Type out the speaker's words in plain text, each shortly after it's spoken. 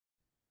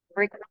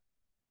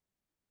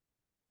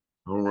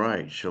All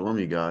right, shalom,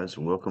 you guys.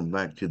 Welcome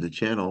back to the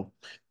channel.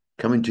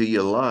 Coming to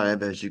you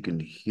live, as you can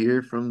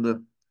hear from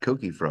the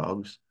Koki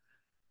frogs,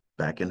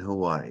 back in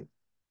Hawaii.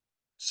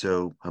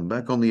 So I'm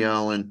back on the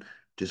island.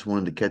 Just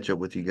wanted to catch up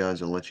with you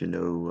guys and let you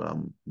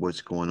know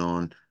what's going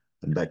on.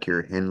 I'm back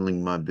here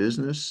handling my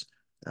business,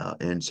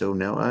 and so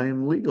now I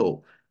am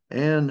legal,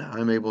 and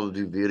I'm able to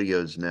do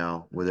videos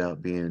now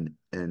without being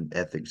an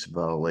ethics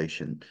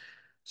violation.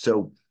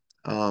 So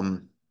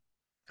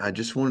I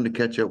just wanted to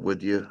catch up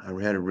with you. I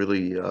had a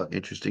really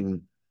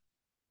interesting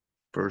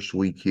first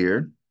week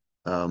here.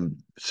 As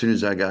soon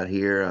as I got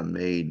here, I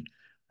made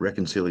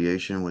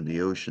reconciliation with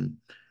the ocean,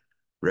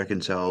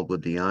 reconciled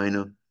with the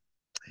INA,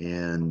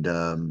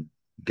 and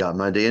got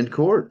my day in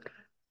court.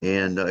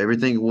 And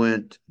everything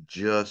went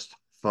just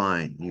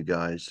fine, you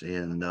guys.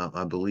 And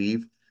I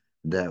believe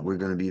that we're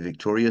going to be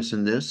victorious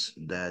in this,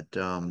 that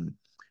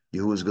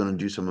Yahuwah is going to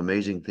do some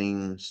amazing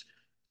things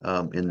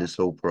in this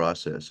whole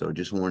process. So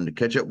just wanted to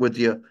catch up with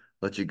you,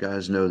 let you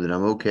guys know that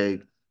I'm okay.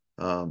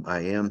 I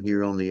am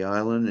here on the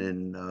island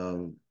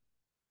and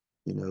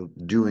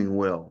doing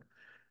well.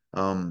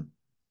 Um,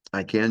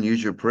 I can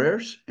use your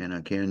prayers and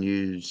I can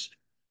use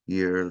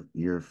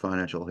your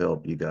financial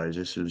help, you guys.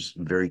 This is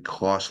very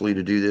costly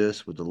to do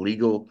this with the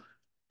legal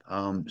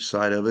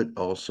side of it.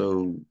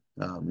 Also,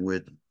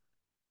 with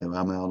I'm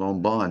out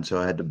on bond, so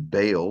I had to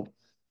bail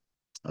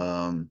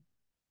um,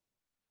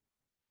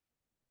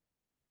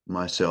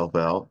 myself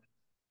out.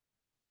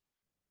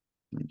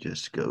 Let me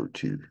just go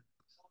to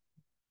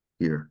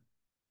here.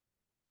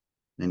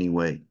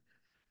 Anyway,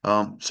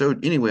 so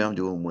anyway, I'm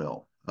doing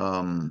well.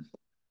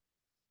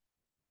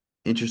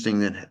 Interesting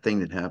that thing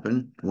that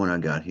happened when I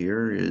got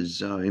here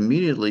is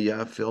immediately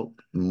I felt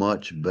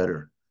much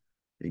better.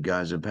 You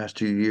guys, the past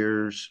 2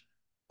 years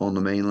on the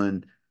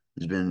mainland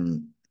has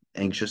been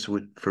anxious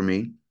for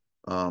me,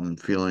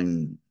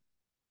 feeling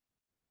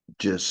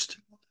just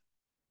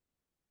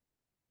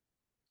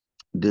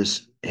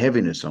this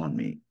heaviness on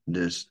me,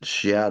 this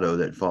shadow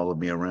that followed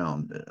me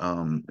around,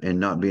 and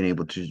not being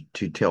able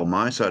to tell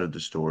my side of the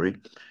story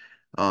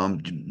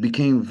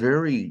became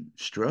very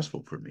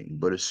stressful for me.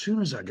 But as soon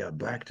as I got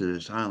back to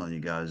this island, you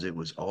guys, it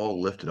was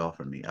all lifted off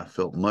of me. I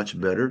felt much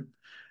better,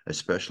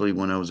 especially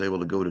when I was able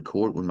to go to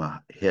court with my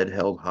head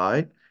held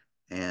high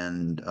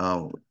and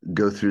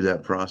go through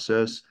that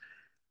process.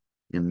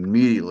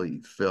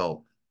 Immediately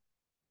felt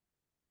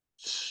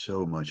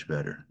so much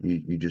better.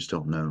 You just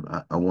don't know.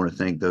 I want to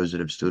thank those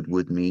that have stood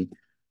with me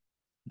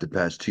the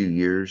past 2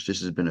 years. This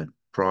has been a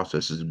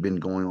process that has been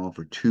going on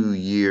for 2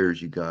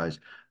 years, you guys.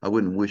 I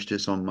wouldn't wish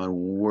this on my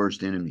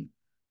worst enemy,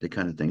 the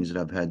kind of things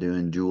that I've had to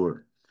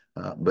endure.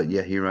 But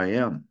yet here I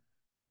am.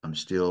 I'm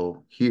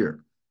still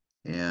here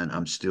and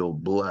I'm still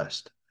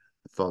blessed.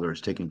 The Father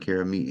has taken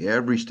care of me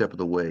every step of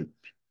the way.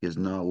 He has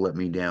not let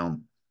me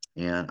down.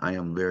 And I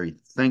am very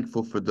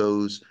thankful for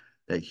those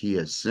that He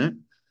has sent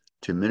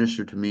to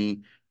minister to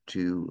me,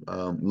 to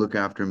look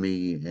after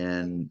me,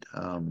 and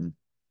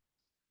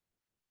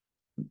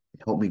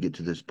help me get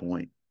to this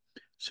point.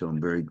 So I'm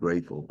very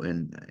grateful.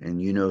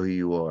 And you know who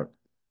you are.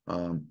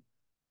 Um,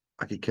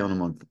 I could count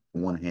them on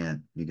one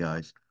hand, you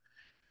guys.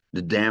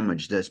 The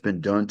damage that's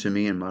been done to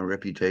me and my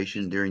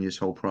reputation during this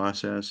whole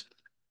process,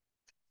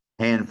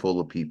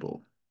 handful of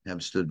people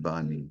have stood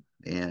by me.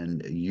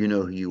 And you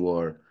know who you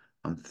are.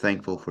 I'm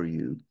thankful for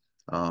you.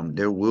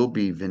 There will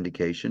be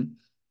vindication,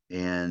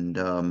 and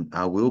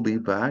I will be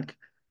back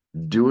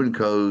doing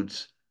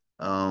codes.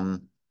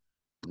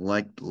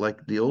 Like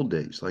the old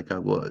days, like I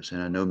was.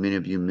 And I know many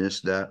of you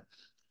missed that.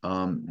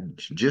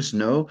 Just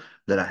know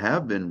that I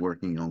have been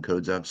working on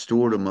codes. I've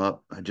stored them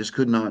up. I just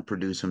could not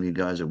produce them, you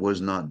guys. It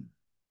was not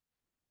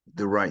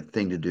the right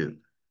thing to do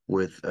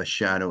with a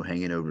shadow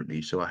hanging over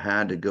me. So I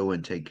had to go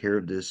and take care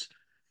of this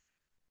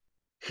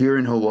here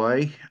in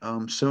Hawaii,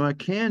 so I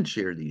can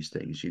share these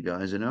things, you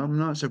guys. And I'm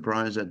not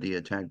surprised at the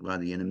attack by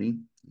the enemy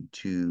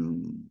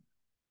to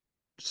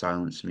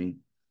silence me.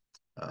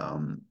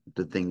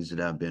 The things that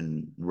I've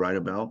been right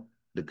about,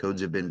 the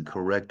codes have been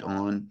correct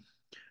on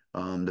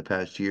the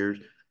past years.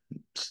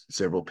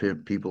 Several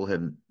people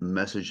have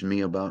messaged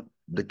me about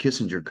the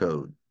Kissinger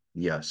code.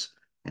 Yes.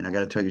 And I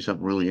got to tell you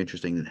something really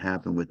interesting that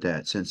happened with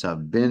that. Since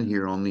I've been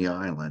here on the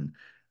island,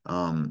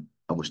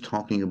 I was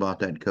talking about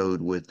that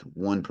code with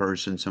one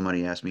person.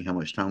 Somebody asked me how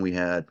much time we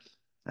had.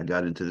 I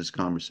got into this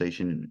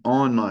conversation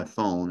on my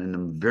phone. In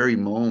the very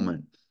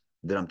moment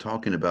that I'm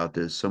talking about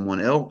this,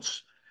 someone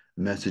else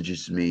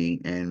messages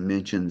me and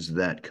mentions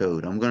that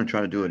code. I'm going to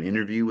try to do an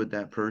interview with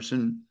that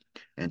person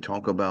and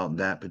talk about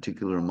that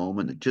particular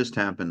moment that just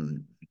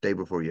happened day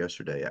before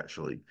yesterday,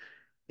 actually.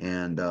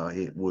 And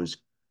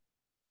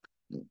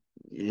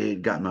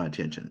it got my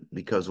attention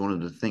because one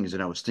of the things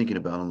that I was thinking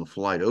about on the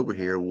flight over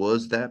here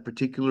was that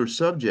particular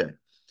subject.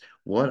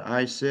 What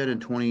I said in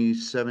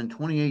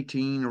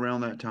 2018,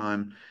 around that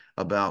time,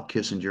 about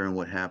Kissinger and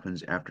what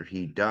happens after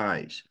he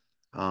dies.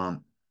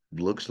 Um,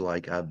 Looks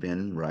like I've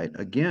been right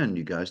again,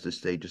 you guys. The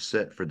stage is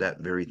set for that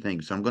very thing.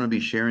 So I'm going to be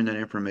sharing that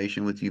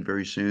information with you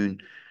very soon.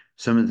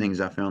 some of the things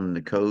I found in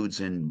the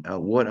codes and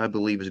what I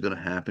believe is going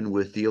to happen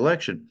with the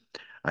election.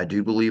 I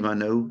do believe I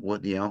know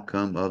what the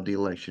outcome of the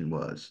election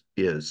was.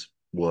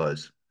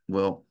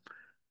 Well,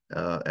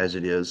 as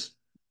it is,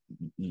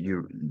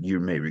 you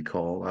may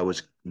recall, I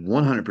was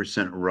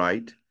 100%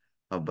 right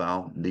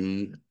about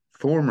the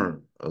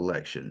former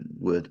election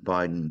with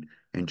Biden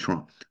and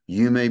Trump.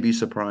 You may be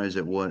surprised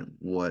at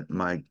what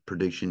my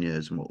prediction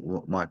is,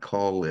 what my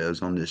call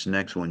is on this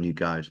next one, you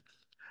guys.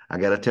 I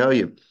got to tell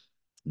you,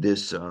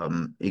 this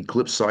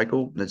eclipse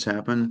cycle that's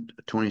happened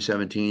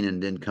 2017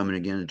 and then coming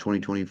again in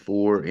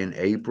 2024 in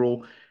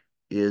April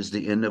is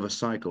the end of a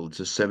cycle.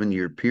 It's a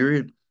 7-year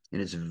period, and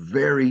it's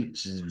very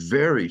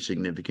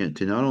significant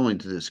to not only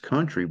to this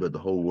country but the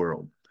whole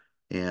world.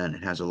 And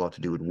it has a lot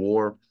to do with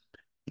war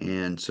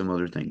and some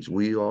other things.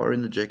 We are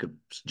in the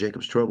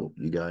Jacob's trouble,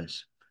 you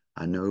guys.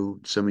 I know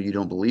some of you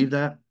don't believe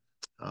that.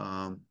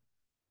 Um,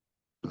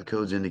 the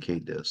codes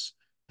indicate this,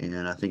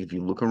 and I think if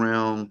you look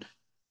around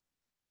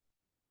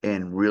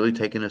and really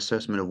take an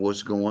assessment of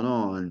what's going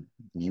on,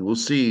 you will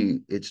see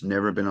it's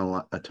never been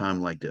a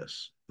time like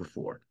this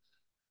before.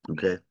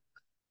 Okay.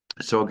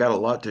 So I got a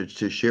lot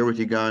to share with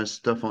you guys,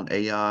 stuff on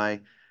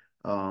AI,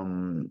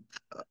 um,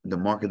 the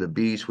mark of the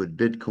beast with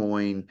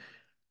Bitcoin,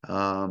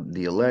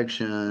 the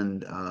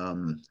election,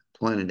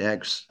 Planet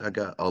X. I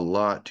got a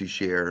lot to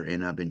share,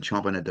 and I've been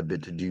chomping at the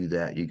bit to do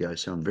that, you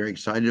guys. So I'm very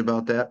excited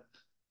about that.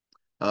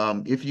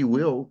 If you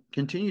will,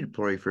 continue to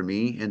pray for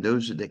me and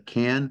those that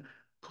can,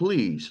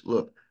 please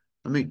look.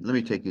 Let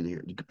me take you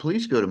there. You can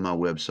please go to my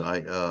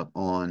website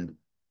on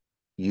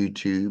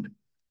YouTube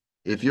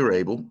if you're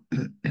able.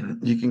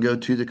 You can go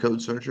to the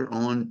Code Searcher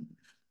on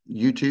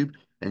YouTube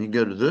and you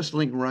go to this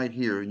link right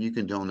here and you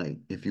can donate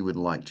if you would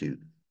like to.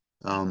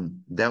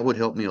 That would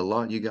help me a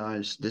lot, you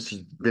guys. This has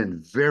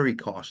been very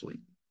costly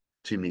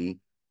to me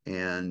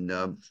and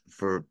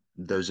for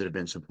those that have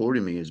been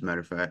supporting me, as a matter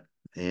of fact.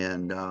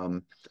 And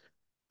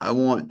I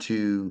want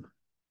to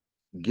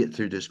get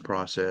through this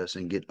process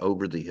and get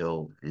over the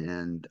hill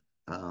and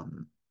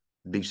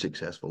be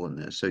successful in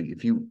this. So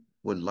if you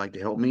would like to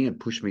help me and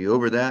push me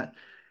over that,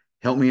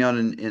 help me out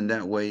in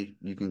that way,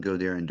 you can go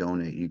there and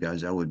donate, you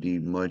guys. That would be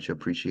much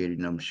appreciated.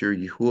 And I'm sure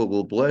Yahuwah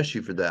will bless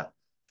you for that.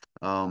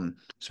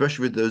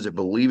 Especially with those that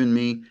believe in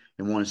me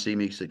and want to see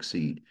me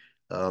succeed.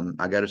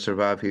 I got to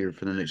survive here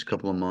for the next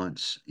couple of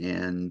months,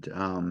 and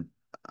I'm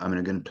in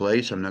a good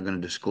place. I'm not going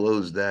to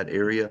disclose that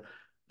area,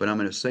 but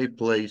I'm in a safe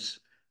place,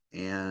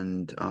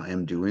 and I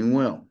am doing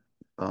well.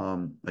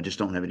 I just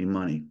don't have any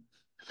money.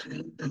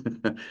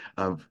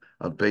 I've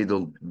paid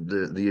the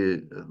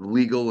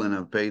legal and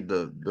I've paid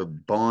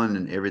the bond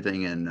and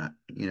everything, and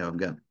I've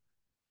got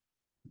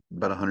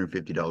about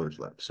 $150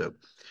 left. So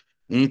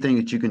anything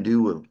that you can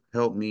do will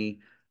help me.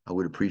 I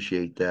would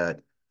appreciate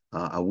that.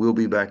 I will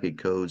be back at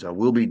codes. I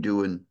will be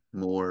doing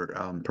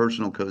more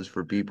personal codes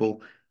for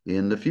people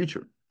in the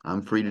future.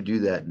 I'm free to do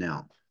that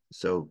now.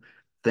 So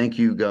thank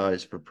you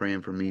guys for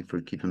praying for me,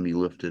 for keeping me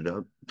lifted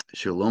up.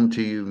 Shalom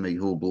to you. May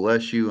He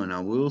bless you, and I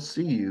will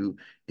see you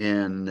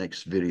in the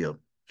next video.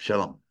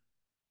 Shalom.